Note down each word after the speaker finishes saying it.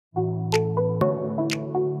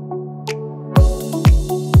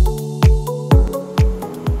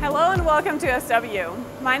welcome to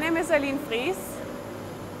SW. My name is Aline Fries.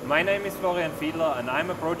 My name is Florian Fiedler and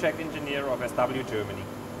I'm a project engineer of SW Germany.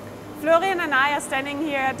 Florian and I are standing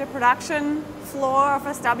here at the production floor of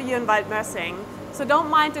SW in Waldmössing. So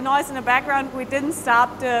don't mind the noise in the background, we didn't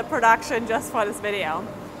stop the production just for this video.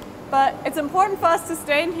 But it's important for us to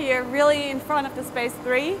stand here really in front of the Space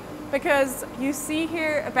 3 because you see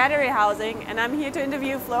here a battery housing and I'm here to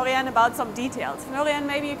interview Florian about some details. Florian,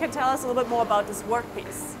 maybe you can tell us a little bit more about this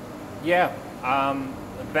workpiece. Yeah,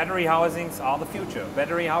 battery housings are the future.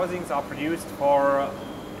 Battery housings are produced for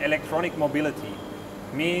electronic mobility.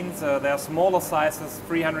 Means there are smaller sizes,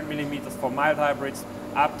 300 millimeters for mild hybrids,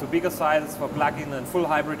 up to bigger sizes for plug-in and full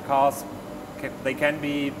hybrid cars. They can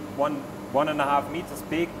be 1.5 meters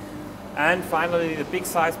big. And finally, the big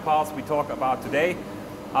size parts we talk about today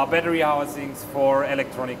are battery housings for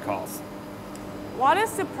electronic cars. What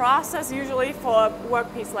is the process usually for a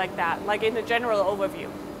workpiece like that, like in the general overview?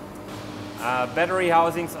 Battery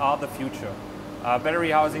housings are the future. Battery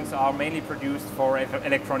housings are mainly produced for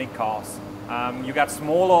electronic cars. You got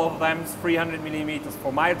smaller of them, 300 millimeters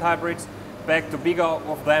for mild hybrids, back to bigger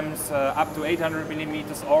of them, up to 800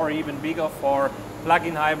 millimeters or even bigger for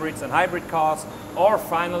plug-in hybrids and hybrid cars, or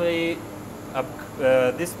finally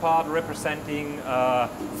this part representing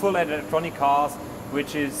full electronic cars,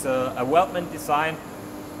 which is a weldment design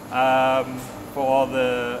for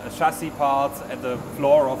the chassis parts at the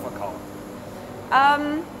floor of a car.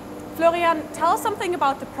 Florian, tell us something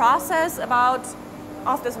about the process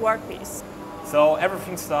of this workpiece. So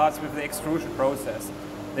everything starts with the extrusion process.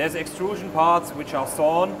 There's extrusion parts which are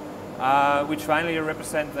sawn, which finally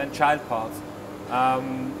represent then child parts,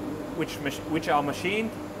 which are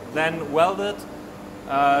machined, then welded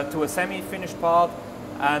to a semi-finished part,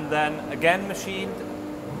 and then again machined,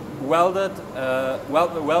 welded,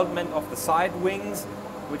 weldment of the side wings,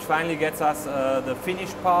 which finally gets us the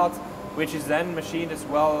finished part, which is then machined as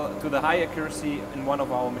well to the high accuracy in one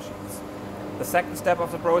of our machines. The second step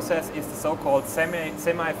of the process is the so-called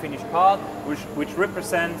semi-finished part, which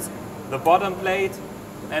represents the bottom plate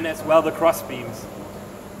and as well the cross beams.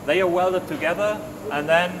 They are welded together and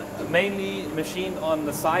then mainly machined on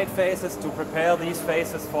the side faces to prepare these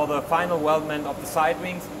faces for the final weldment of the side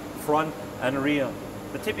wings, front and rear.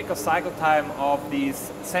 The typical cycle time of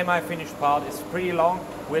these semi-finished part is pretty long.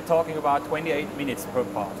 We're talking about 28 minutes per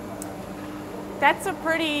part. That's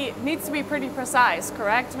needs to be pretty precise,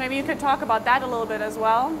 correct? Maybe you could talk about that a little bit as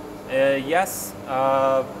well. Yes,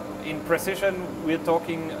 in precision we're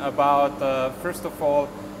talking about first of all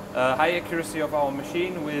high accuracy of our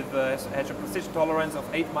machine with has a precision tolerance of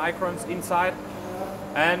 8 microns inside,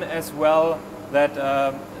 and as well that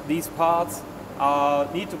these parts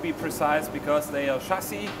need to be precise because they are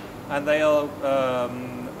chassis and they are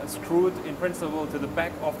screwed in principle to the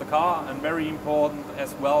back of the car, and very important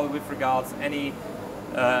as well with regards any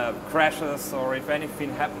crashes or if anything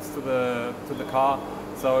happens to the car.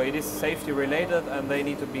 So it is safety related and they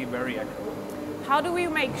need to be very accurate. How do we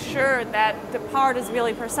make sure that the part is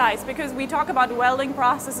really precise? Because we talk about welding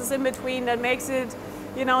processes in between that makes it,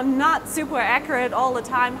 you know, not super accurate all the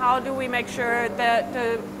time. How do we make sure that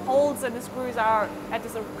the holes and the screws are at the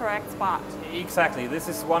correct spot? Exactly. This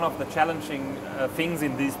is one of the challenging things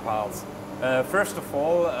in these parts. First of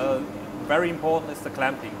all, very important is the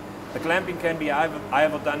clamping. The clamping can be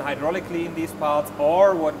either done hydraulically in these parts,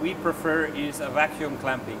 or what we prefer is a vacuum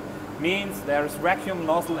clamping. Means there is vacuum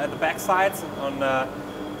nozzle at the back sides on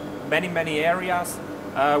many areas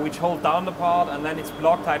which hold down the part, and then it's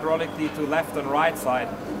blocked hydraulically to left and right side.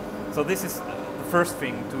 So this is the first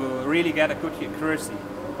thing to really get a good accuracy.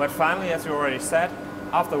 But finally, as you already said,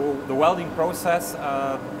 after the welding process,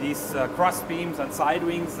 these cross beams and side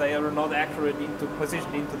wings, they are not accurate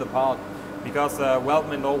positioned into the part, because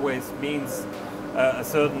weldment always means a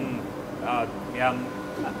certain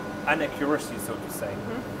inaccuracy, so to say.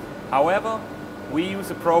 However, we use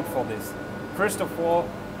a probe for this. First of all,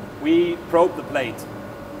 we probe the plate,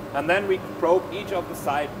 and then we probe each of the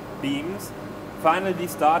side beams. Finally,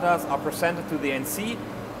 these data are presented to the NC,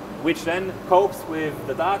 which then copes with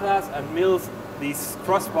the data and mills these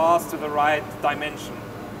crossbars to the right dimension.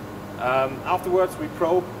 Afterwards, we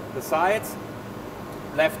probe the sides,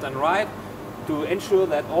 left and right, to ensure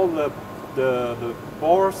that all the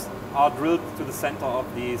bores are drilled to the center of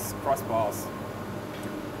these crossbars.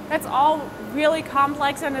 That's all really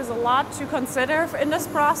complex and there's a lot to consider in this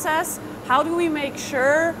process. How do we make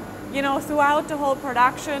sure, you know, throughout the whole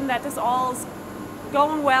production that this all is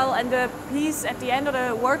going well and the piece at the end, or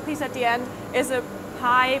the workpiece at the end, is a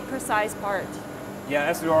high precise part? Yeah,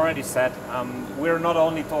 as we already said, we're not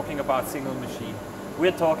only talking about single machine.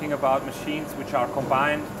 We're talking about machines which are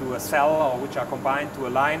combined to a cell or which are combined to a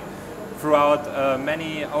line, throughout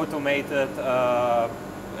many automated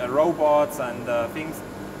robots and things.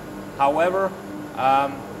 However,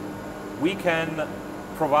 we can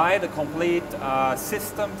provide a complete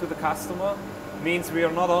system to the customer. Means we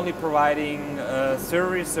are not only providing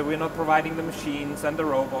service, so we're not providing the machines and the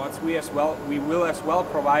robots. We will as well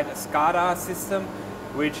provide a SCADA system,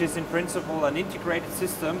 which is in principle an integrated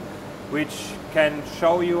system, which can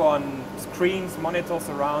show you on screens, monitors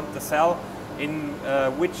around the cell in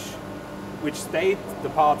which state the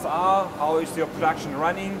parts are, how is your production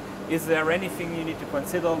running, is there anything you need to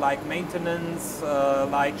consider like maintenance,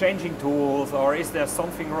 like changing tools, or is there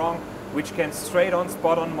something wrong, which can straight on,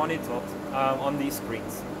 spot on monitored on these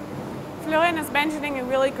screens. Florian is mentioning a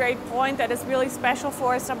really great point that is really special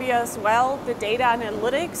for SW as well, the data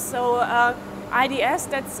analytics. So IDS,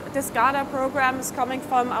 that's the SCADA program, is coming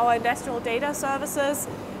from our industrial data services,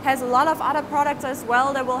 has a lot of other products as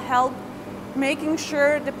well that will help making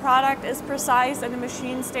sure the product is precise and the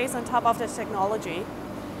machine stays on top of the technology.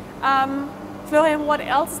 Florian, what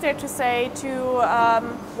else is there to say to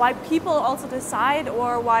why people also decide,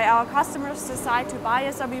 or why our customers decide to buy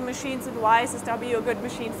SW machines, and why is SW a good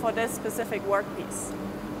machine for this specific workpiece?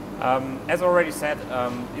 As already said,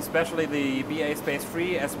 especially the BA Space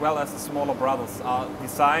 3 as well as the smaller brothers are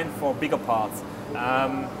designed for bigger parts.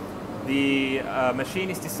 The machine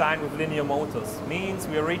is designed with linear motors, means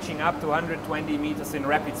we are reaching up to 120 meters in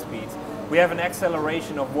rapid speed. We have an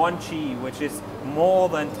acceleration of 1G, which is more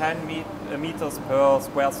than 10 meters per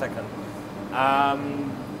square second.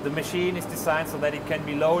 The machine is designed so that it can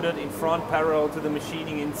be loaded in front parallel to the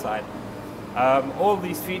machining inside. All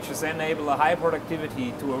these features enable a high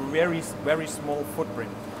productivity to a very small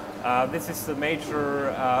footprint. This is the major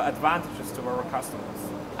advantages to our customers.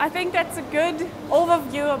 I think that's a good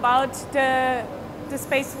overview about the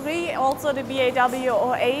Space 3, also the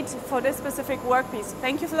BAW08 for this specific workpiece.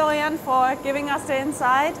 Thank you, Florian, for giving us the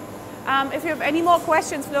insight. If you have any more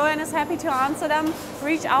questions, Florian is happy to answer them.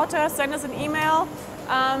 Reach out to us, send us an email.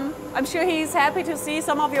 I'm sure he's happy to see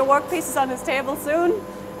some of your workpieces on his table soon,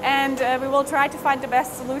 and we will try to find the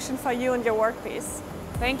best solution for you and your workpiece.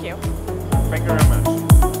 Thank you. Thank you very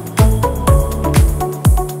much.